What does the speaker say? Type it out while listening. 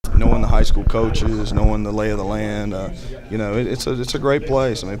knowing the high school coaches, knowing the lay of the land. You know, it's a great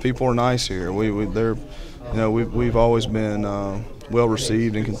place. I mean, people are nice here. We've always been well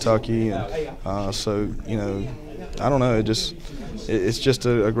received in Kentucky, and so you know, I don't know. It's just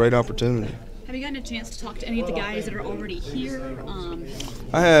a great opportunity. Have you gotten a chance to talk to any of the guys that are already here?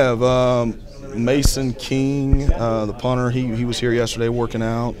 I have. Mason King, the punter, he was here yesterday working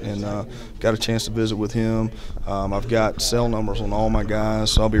out, and got a chance to visit with him. I've got cell numbers on all my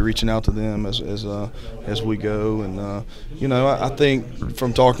guys, so I'll be reaching out to them as we go. And you know, I think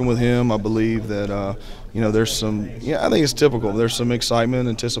from talking with him, I believe that you know, there's some. Yeah, I think it's typical. There's some excitement,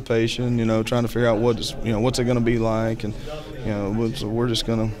 anticipation. You know, trying to figure out what's it going to be like, and you know, we're just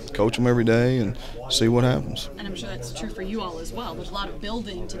going to coach them every day and see what happens. And I'm sure that's true for you all as well. There's a lot of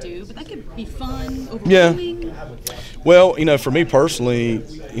building to do, but that could be fun, overwhelming. Yeah. Well, you know, for me personally,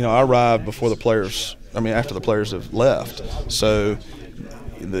 you know, I arrived before the players. I mean, after the players have left. So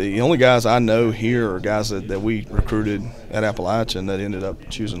the only guys I know here are guys that we recruited at Appalachian that ended up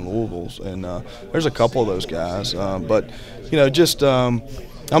choosing Louisville's, and there's a couple of those guys. But you know, just I'm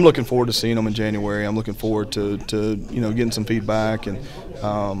looking forward to seeing them in January. I'm looking forward to you know, getting some feedback, and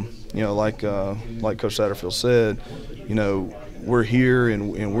you know, like Coach Satterfield said, you know, we're here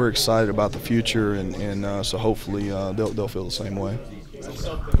and we're excited about the future, and so hopefully they'll feel the same way.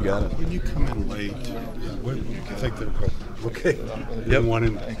 You got it. When you come in late, what do you think that? Okay. Yep. One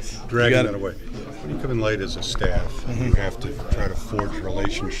in dragging that away. When you come in late as a staff, you have to try to forge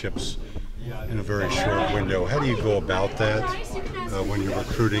relationships in a very short window. How do you go about that when you're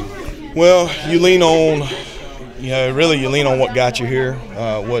recruiting? Well, you lean on. You know, really, you lean on what got you here,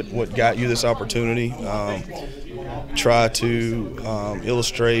 what got you this opportunity. Try to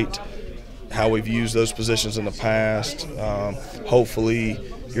illustrate how we've used those positions in the past. Hopefully,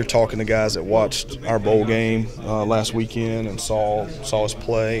 you're talking to guys that watched our bowl game last weekend and saw us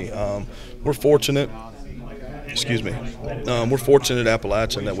play. We're fortunate. Excuse me. We're fortunate at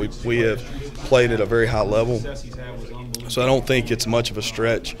Appalachian that we have played at a very high level. So I don't think it's much of a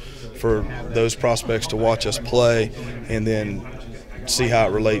stretch for those prospects to watch us play and then see how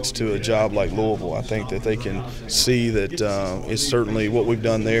it relates to a job like Louisville. I think that they can see that it's certainly what we've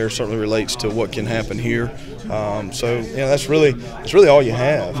done there certainly relates to what can happen here. So you know, that's really all you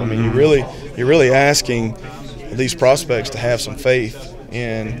have. I mean, you're really asking these prospects to have some faith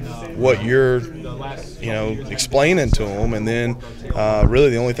in what you're explaining to them, and then really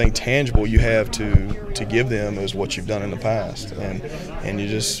the only thing tangible you have to give them is what you've done in the past, and you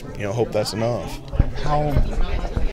just hope that's enough. How